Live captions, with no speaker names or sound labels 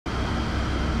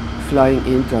Flying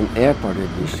into an airport with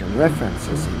visual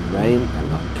references in rain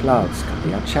and on clouds can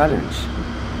be a challenge.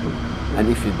 And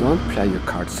if you don't play your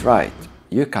cards right,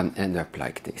 you can end up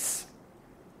like this.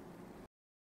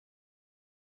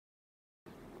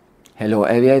 Hello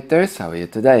aviators, how are you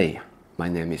today? My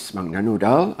name is Magnar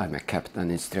Nordahl, I'm a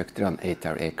captain instructor on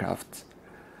ATR aircraft.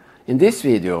 In this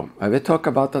video, I will talk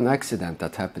about an accident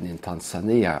that happened in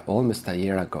Tanzania almost a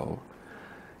year ago.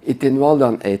 It involved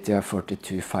an ATR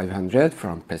 42-500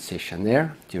 from Precision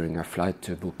Air during a flight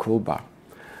to Bukoba,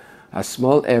 a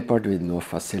small airport with no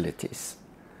facilities.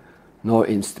 No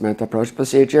instrument approach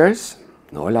procedures,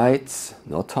 no lights,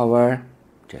 no tower,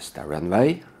 just a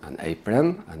runway, an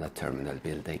apron and a terminal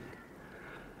building.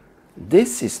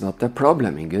 This is not a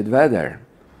problem in good weather.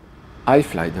 I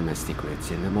fly domestic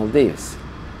routes in the Maldives,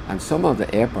 and some of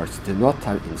the airports do not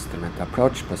have instrument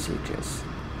approach procedures.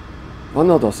 One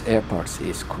of those airports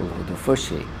is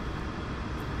Fushi.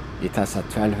 It has a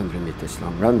 1200 meters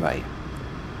long runway.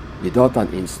 Without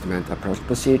an instrument approach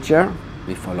procedure,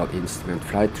 we follow instrument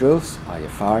flight rules,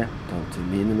 IFR, down to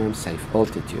minimum safe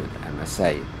altitude,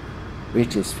 MSA,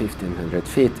 which is 1500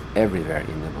 feet everywhere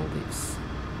in the Maldives.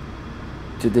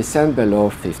 To descend below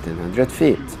 1500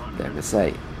 feet, the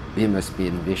MSA, we must be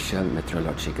in visual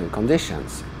meteorological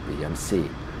conditions, VMC.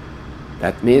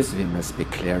 That means we must be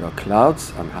clear of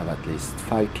clouds and have at least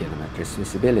 5 kilometers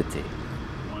visibility.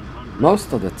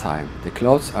 Most of the time, the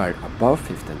clouds are above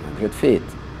 1500 feet,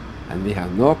 and we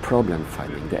have no problem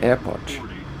finding the airport.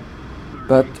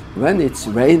 But when it's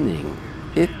raining,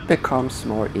 it becomes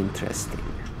more interesting.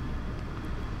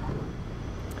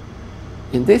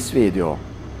 In this video,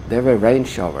 there were rain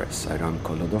showers around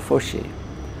Fushi.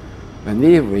 When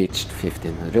we reached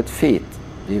 1500 feet,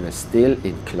 we were still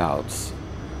in clouds.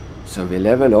 So we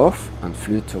leveled off and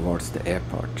flew towards the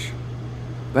airport.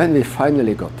 When we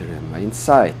finally got the runway in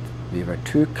sight, we were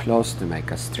too close to make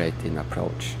a straight-in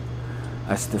approach,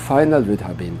 as the final would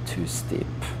have been too steep.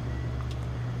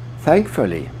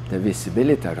 Thankfully, the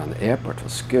visibility around the airport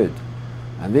was good,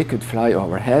 and we could fly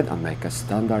overhead and make a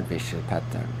standard visual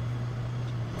pattern.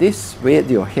 This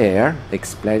video here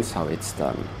explains how it's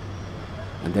done,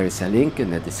 and there is a link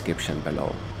in the description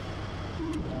below.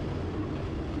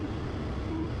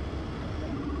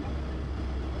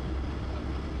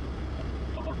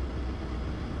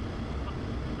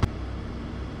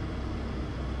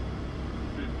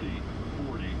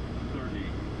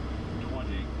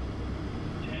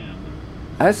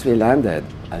 As we landed,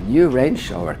 a new rain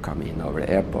shower came in over the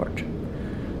airport,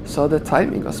 so the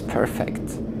timing was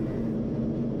perfect.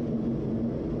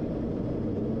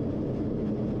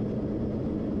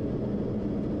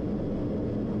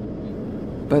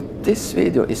 But this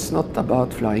video is not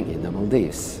about flying in the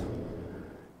Maldives.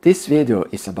 This video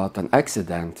is about an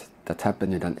accident that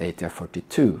happened with an ATR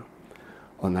 42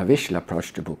 on a visual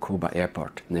approach to Bukoba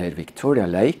Airport near Victoria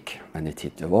Lake when it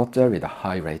hit the water with a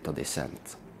high rate of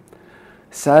descent.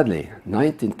 Sadly,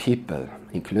 19 people,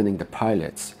 including the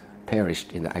pilots,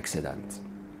 perished in the accident.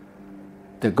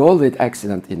 The goal with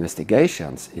accident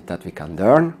investigations is that we can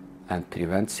learn and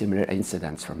prevent similar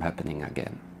incidents from happening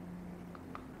again.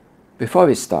 Before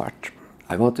we start,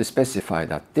 I want to specify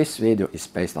that this video is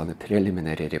based on a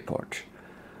preliminary report.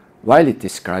 While it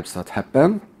describes what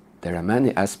happened, there are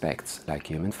many aspects, like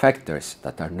human factors,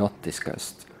 that are not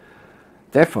discussed.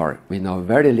 Therefore, we know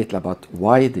very little about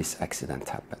why this accident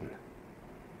happened.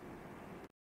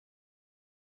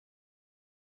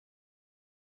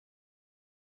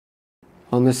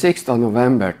 On the 6th of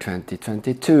November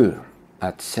 2022,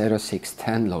 at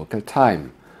 0610 local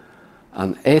time,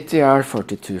 an ATR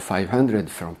 42-500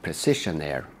 from Precision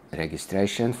Air,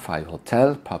 registration 5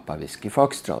 Hotel Papa Whiskey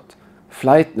Foxtrot,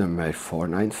 flight number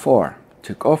 494,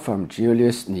 took off from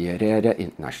Julius Nyerere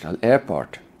International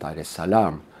Airport, Dar es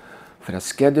Salaam, for a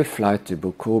scheduled flight to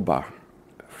Bukoba,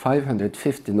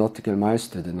 550 nautical miles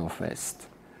to the northwest.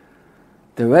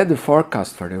 The weather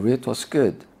forecast for the route was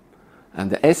good, and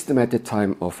the estimated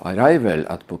time of arrival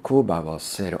at Bukoba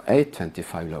was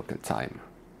 0825 local time.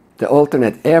 The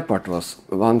alternate airport was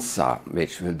Wansa,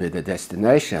 which will be the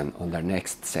destination on their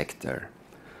next sector.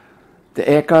 The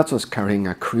aircraft was carrying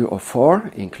a crew of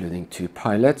 4, including 2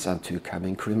 pilots and 2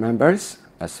 cabin crew members,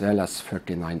 as well as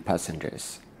 39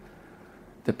 passengers.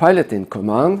 The pilot in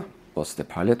command was the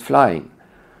pilot flying.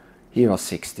 He was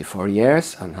 64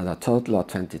 years and had a total of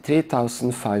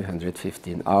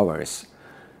 23,515 hours,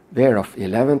 whereof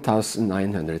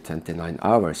 11,929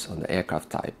 hours on the aircraft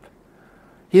type.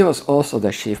 He was also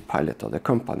the chief pilot of the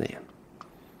company.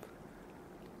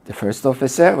 The first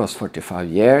officer was 45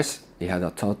 years. He had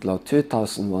a total of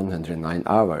 2,109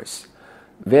 hours,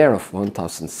 whereof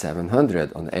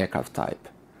 1,700 on the aircraft type.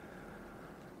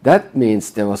 That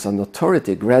means there was an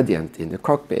authority gradient in the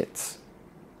cockpit.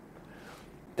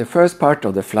 The first part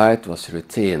of the flight was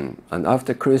routine, and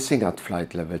after cruising at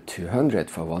flight level 200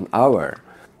 for 1 hour,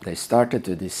 they started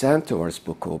to descend towards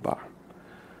Bukoba.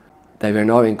 They were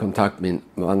now in contact with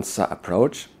Mwanza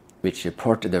approach, which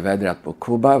reported the weather at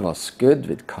Bukoba was good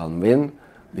with calm wind,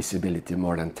 visibility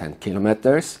more than 10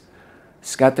 kilometers,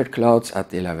 scattered clouds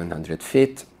at 1100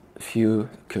 feet, few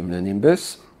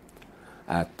cumulonimbus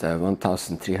at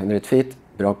 1300 feet,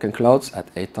 broken clouds at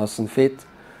 8000 feet,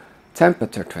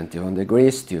 temperature 21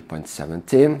 degrees, dew point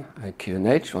 17,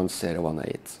 QNH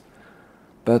 1018.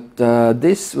 But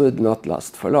this would not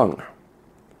last for long.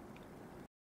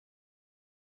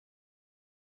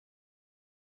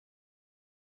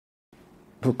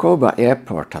 Bukoba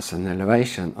Airport has an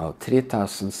elevation of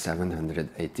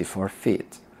 3,784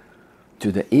 feet.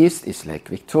 To the east is Lake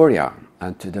Victoria,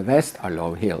 and to the west are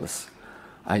low hills.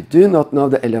 I do not know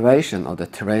the elevation of the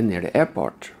terrain near the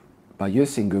airport. By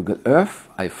using Google Earth,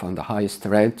 I found the highest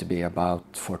terrain to be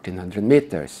about 1,400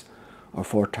 meters, or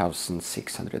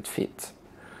 4,600 feet.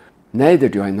 Neither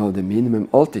do I know the minimum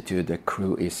altitude the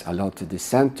crew is allowed to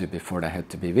descend to before they had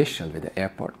to be visual with the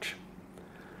airport.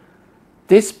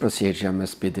 This procedure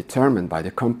must be determined by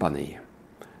the company,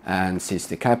 and since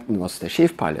the captain was the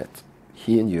chief pilot,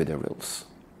 he knew the rules.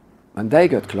 When they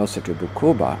got closer to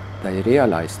Bukoba, they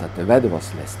realized that the weather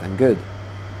was less than good.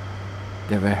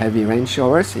 There were heavy rain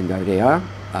showers in the area,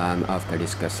 and after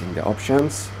discussing the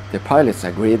options, the pilots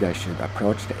agreed they should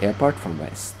approach the airport from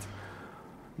west.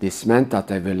 This meant that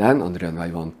they will land on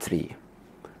runway 13.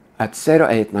 At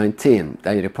 0819,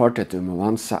 they reported to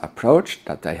Mwanza approach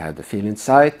that they had the field in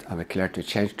sight and were clear to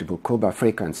change to Bukoba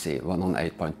frequency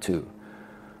 118.2.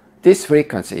 This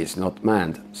frequency is not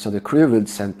manned, so the crew would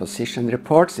send position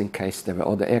reports in case there were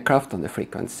other aircraft on the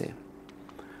frequency.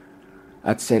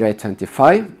 At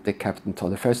 0825, the captain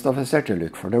told the first officer to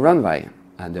look for the runway,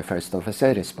 and the first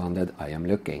officer responded, "I am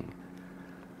looking."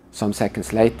 Some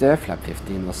seconds later, flap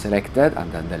 15 was selected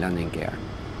and then the landing gear.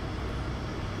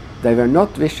 They were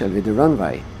not visual with the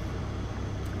runway,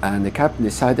 and the captain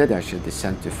decided they should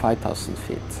descend to 5,000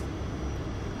 feet.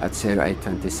 At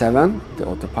 0827, the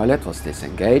autopilot was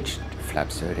disengaged,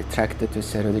 flaps were retracted to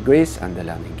 0 degrees and the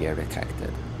landing gear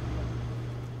retracted.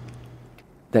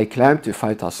 They climbed to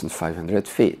 5,500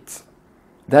 feet.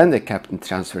 Then the captain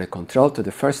transferred control to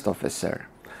the first officer.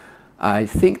 I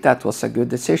think that was a good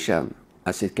decision,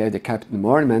 as it gave the captain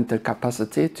more mental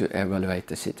capacity to evaluate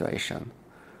the situation.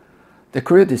 The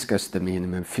crew discussed the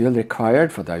minimum fuel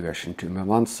required for diversion to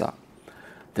Mwanza,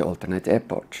 the alternate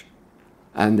airport,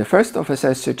 and the first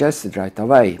officer suggested right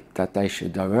away that they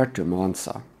should divert to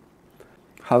Mwanza.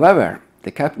 However,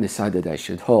 the captain decided they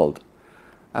should hold.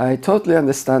 I totally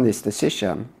understand this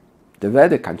decision. The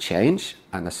weather can change,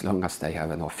 and as long as they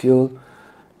have enough fuel,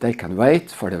 they can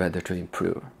wait for the weather to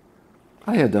improve.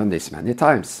 I have done this many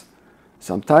times.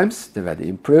 Sometimes the weather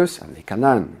improves and we can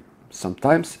land.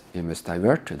 Sometimes we must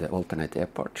divert to the alternate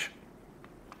airport.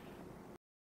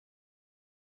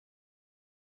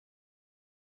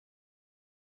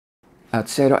 At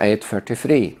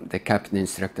 0833, the captain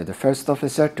instructed the first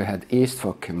officer to head east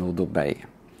for Komodo Bay.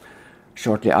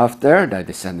 Shortly after, they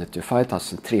descended to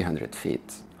 5,300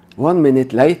 feet. 1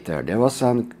 minute later, there was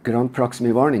a ground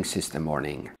proximity warning system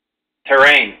warning.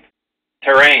 Terrain.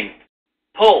 Terrain.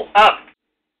 Pull up.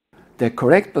 The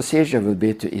correct procedure would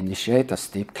be to initiate a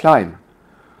steep climb,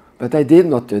 but they did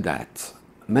not do that.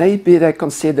 Maybe they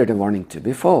considered the warning to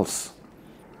be false.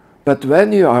 But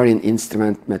when you are in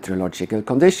instrument meteorological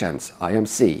conditions,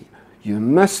 IMC, you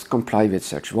must comply with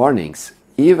such warnings,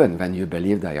 even when you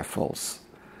believe they are false.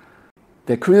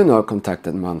 The crew now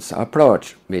contacted Mwanza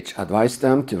Approach, which advised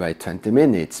them to wait 20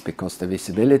 minutes because the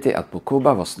visibility at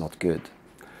Bukoba was not good.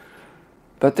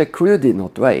 But the crew did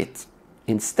not wait.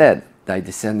 Instead, they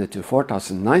descended to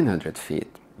 4,900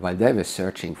 feet while they were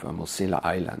searching for Mozilla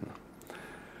Island.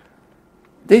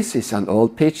 This is an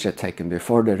old picture taken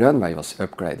before the runway was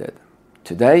upgraded.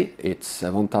 Today it's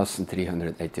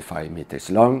 1,385 meters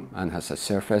long and has a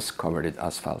surface covered with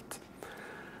asphalt.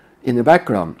 In the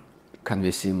background can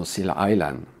we see Mozilla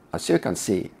Island. As you can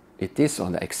see, it is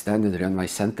on the extended runway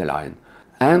centerline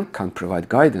and can provide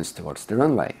guidance towards the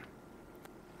runway.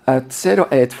 At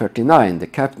 0839, the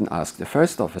captain asked the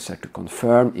first officer to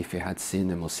confirm if he had seen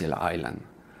the Mozilla Island.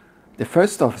 The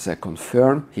first officer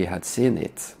confirmed he had seen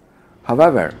it.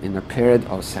 However, in a period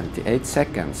of 78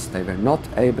 seconds, they were not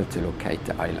able to locate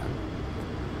the island.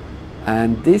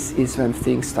 And this is when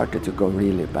things started to go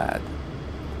really bad.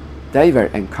 They were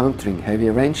encountering heavy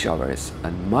rain showers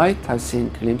and might have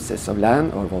seen glimpses of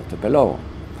land or water below.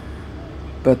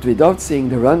 But without seeing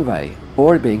the runway,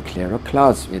 or being clear of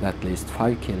clouds with at least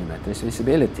 5 kilometers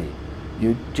visibility.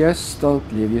 You just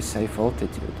don't leave your safe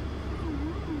altitude.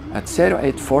 At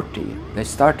 0840, they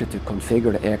started to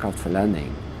configure the aircraft for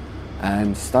landing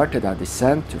and started a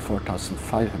descent to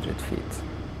 4,500 feet.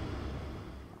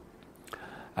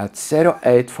 At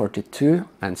 0842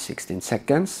 and 16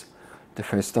 seconds, the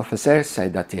first officer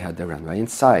said that he had the runway in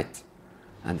sight,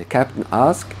 and the captain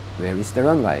asked, "Where is the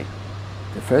runway?"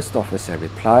 The first officer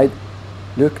replied,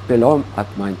 "Look below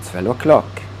at mine 12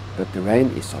 o'clock, but the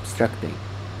rain is obstructing."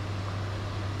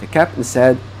 The captain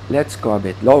said, "Let's go a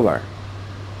bit lower."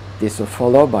 This was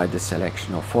followed by the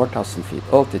selection of 4,000 feet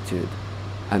altitude,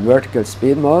 and vertical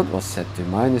speed mode was set to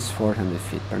 -400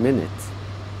 feet per minute.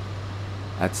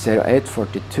 At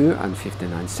 0842 and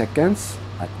 59 seconds,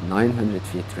 at 900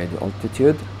 feet radio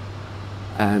altitude,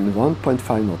 and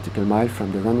 1.5 nautical mile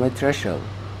from the runway threshold,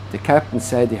 the captain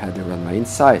said he had the runway in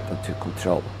sight and took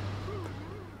control.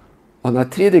 On a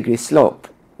 3-degree slope,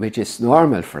 which is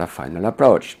normal for a final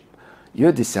approach,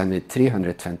 you descended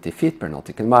 320 feet per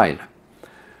nautical mile.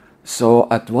 So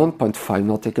at 1.5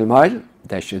 nautical mile,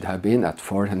 they should have been at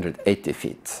 480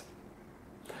 feet.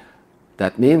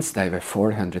 That means they were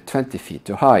 420 feet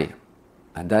too high,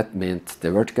 and that meant the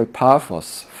vertical path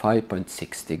was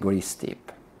 5.6 degrees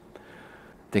steep.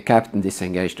 The captain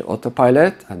disengaged the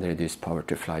autopilot and reduced power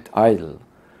to flight idle.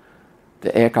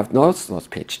 The aircraft nose was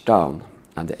pitched down,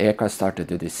 and the aircraft started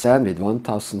to descend with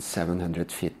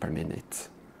 1,700 feet per minute.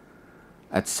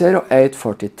 At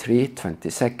 0843 20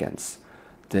 seconds,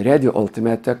 the radio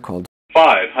altimeter called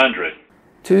 500.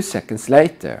 2 seconds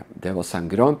later, there was a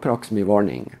ground proximity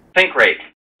warning. Think rate.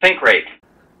 Think rate.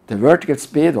 The vertical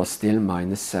speed was still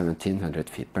 -1,700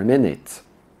 feet per minute.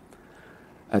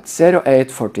 At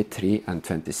 0843 and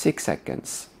 26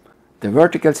 seconds, the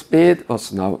vertical speed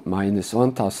was now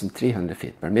 -1,300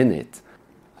 feet per minute,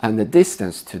 and the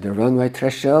distance to the runway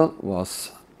threshold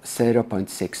was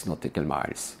 0.6 nautical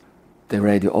miles. The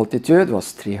radio altitude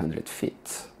was 300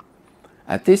 feet.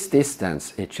 At this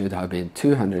distance, it should have been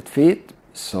 200 feet,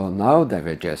 so now they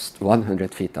were just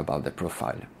 100 feet above the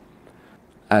profile.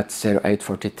 At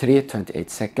 0843 28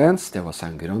 seconds, there was a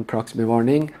ground proximity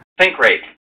warning. Think rate.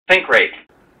 Think rate.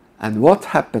 And what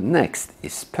happened next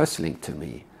is puzzling to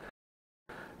me.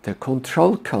 The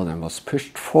control column was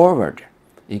pushed forward,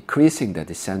 increasing the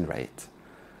descent rate.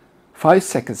 5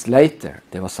 seconds later,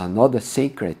 there was another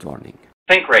sink rate warning.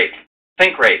 Think rate.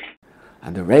 Think rate.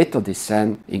 And the rate of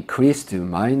descent increased to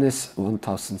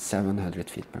 -1,700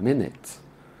 feet per minute.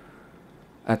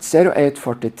 At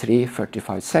 0843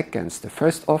 35 seconds, the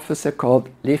first officer called,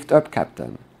 "Lift up,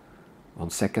 Captain." 1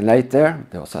 second later,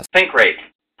 there was a Think rate.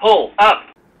 Pull up.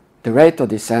 The rate of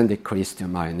descent decreased to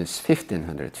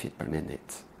 -1,500 feet per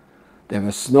minute. There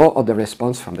was no other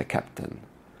response from the captain.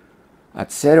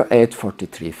 At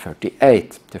 0843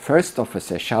 38, the first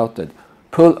officer shouted,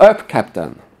 "Pull up,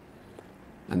 Captain!"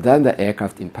 And then the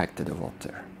aircraft impacted the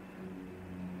water.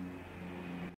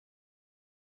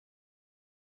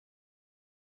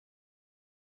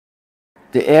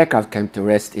 The aircraft came to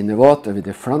rest in the water with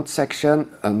the front section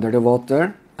under the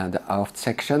water and the aft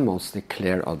section mostly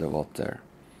clear of the water.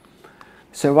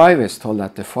 Survivors told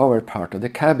that the forward part of the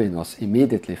cabin was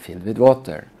immediately filled with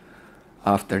water.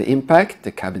 After the impact,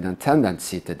 the cabin attendant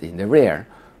seated in the rear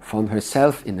found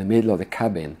herself in the middle of the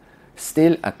cabin,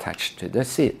 still attached to the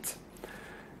seat.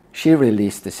 She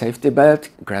released the safety belt,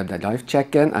 grabbed a life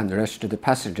jacket and rushed to the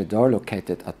passenger door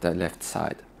located at the left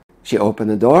side. She opened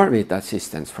the door with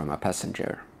assistance from a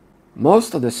passenger.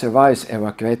 Most of the survivors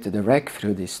evacuated the wreck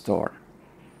through this door.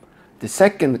 The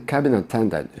second cabin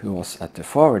attendant, who was at the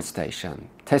forward station,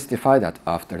 testified that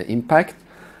after the impact,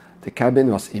 the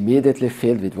cabin was immediately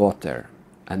filled with water,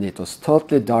 and it was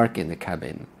totally dark in the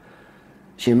cabin.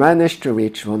 She managed to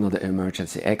reach one of the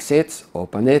emergency exits,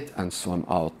 open it, and swam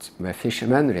out, where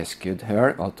fishermen rescued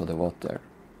her out of the water.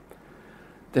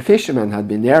 The fishermen had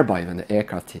been nearby when the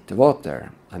aircraft hit the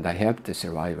water, and they helped the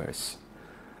survivors.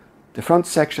 The front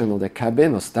section of the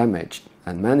cabin was damaged,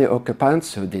 and many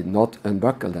occupants who did not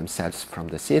unbuckle themselves from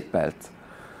the seatbelt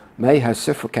may have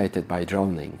suffocated by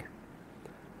drowning.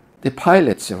 The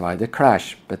pilots survived the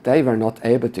crash, but they were not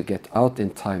able to get out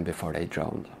in time before they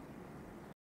drowned.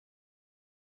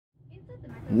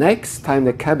 Next time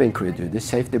the cabin crew do the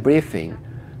safety briefing,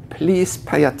 please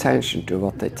pay attention to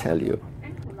what they tell you.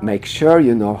 Make sure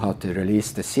you know how to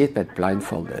release the seatbelt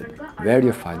blindfolded, where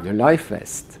you find your life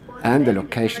vest, and the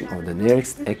location of the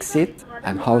nearest exit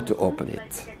and how to open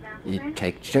it. It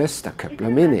takes just a couple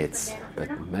of minutes, but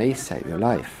may save your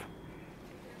life.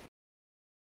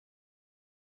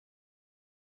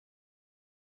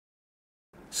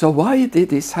 So why did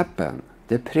this happen?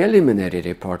 The preliminary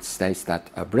report states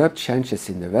that abrupt changes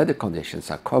in the weather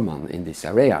conditions are common in this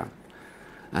area,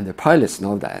 and the pilots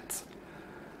know that.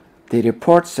 The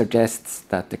report suggests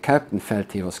that the captain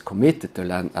felt he was committed to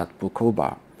land at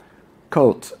Bukoba.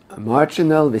 Quote,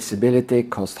 marginal visibility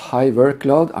caused high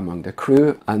workload among the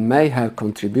crew and may have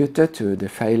contributed to the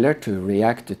failure to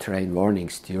react to terrain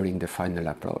warnings during the final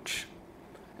approach.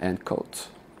 End quote.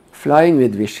 Flying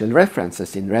with visual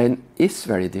references in rain is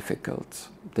very difficult.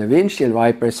 The windshield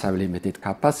wipers have limited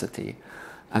capacity,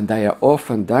 and they are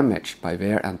often damaged by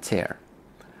wear and tear.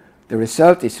 The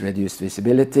result is reduced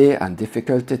visibility and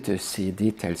difficulty to see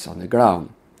details on the ground,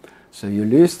 so you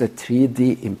lose the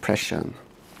 3D impression.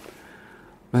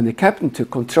 When the captain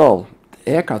took control,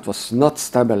 the aircraft was not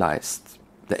stabilized.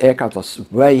 The aircraft was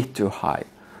way too high,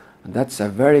 and that's a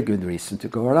very good reason to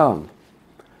go around.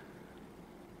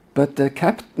 But the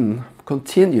captain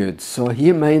continued, so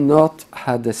he may not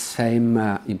have the same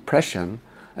impression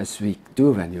as we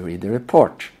do when you read the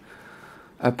report.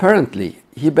 Apparently,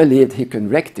 he believed he could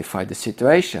rectify the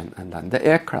situation and land the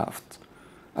aircraft.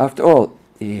 After all,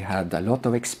 he had a lot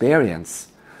of experience.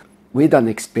 With an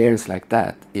experience like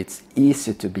that, it's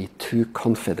easy to be too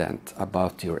confident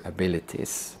about your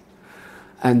abilities.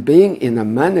 And being in a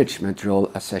management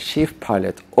role as a chief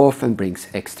pilot often brings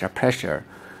extra pressure,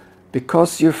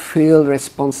 because you feel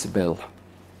responsible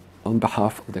on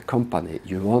behalf of the company.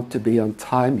 You want to be on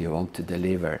time, you want to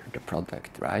deliver the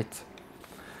product, right?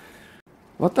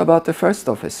 What about the first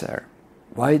officer?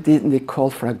 Why didn't he call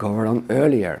for a go-around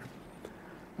earlier?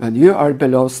 When you are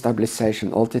below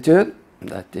stabilization altitude,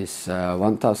 that is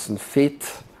 1,000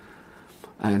 feet,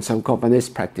 and some companies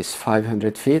practice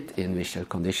 500 feet in visual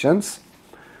conditions.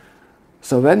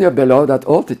 So when you're below that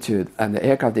altitude and the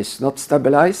aircraft is not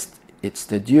stabilized, it's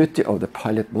the duty of the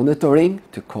pilot monitoring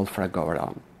to call for a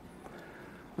go-around.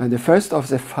 When the first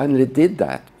officer finally did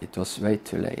that, it was way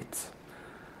too late.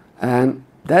 And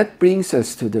that brings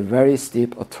us to the very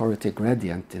steep authority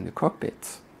gradient in the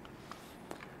cockpit.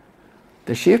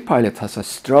 The chief pilot has a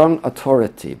strong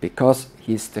authority because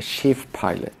he's the chief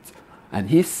pilot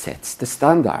and he sets the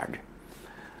standard.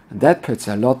 And that puts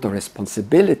a lot of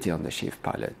responsibility on the chief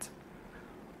pilot.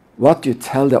 What you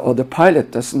tell the other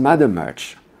pilot doesn't matter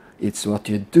much. It's what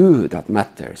you do that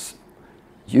matters.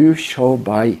 You show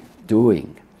by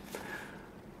doing.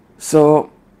 So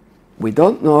we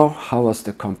don't know how was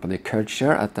the company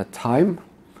culture at that time,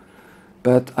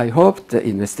 but I hope the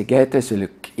investigators will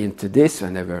look into this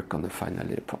when they work on the final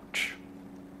report.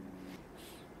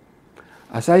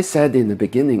 As I said in the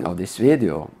beginning of this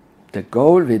video, the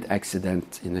goal with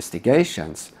accident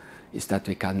investigations is that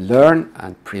we can learn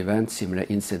and prevent similar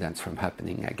incidents from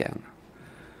happening again.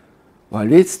 While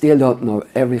we still don't know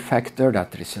every factor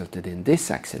that resulted in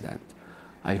this accident,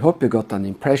 I hope you got an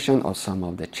impression of some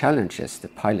of the challenges the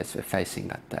pilots were facing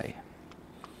that day.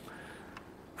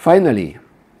 Finally,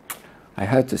 I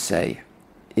have to say,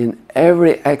 in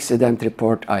every accident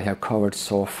report I have covered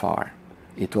so far,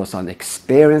 it was an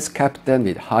experienced captain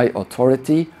with high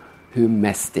authority who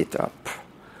messed it up.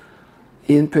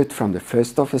 Input from the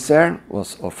first officer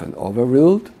was often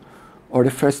overruled, or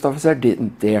the first officer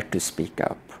didn't dare to speak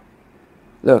up.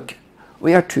 Look,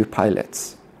 we are two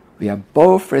pilots. We are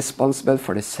both responsible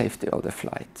for the safety of the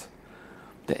flight.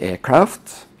 The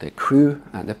aircraft, the crew,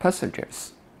 and the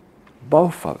passengers.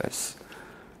 Both of us.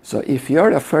 So if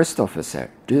you're the first officer,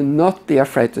 do not be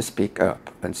afraid to speak up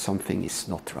when something is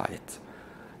not right.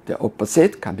 The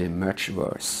opposite can be much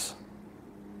worse.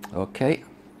 Okay.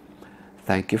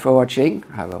 Thank you for watching.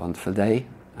 Have a wonderful day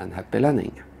and happy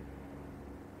landing.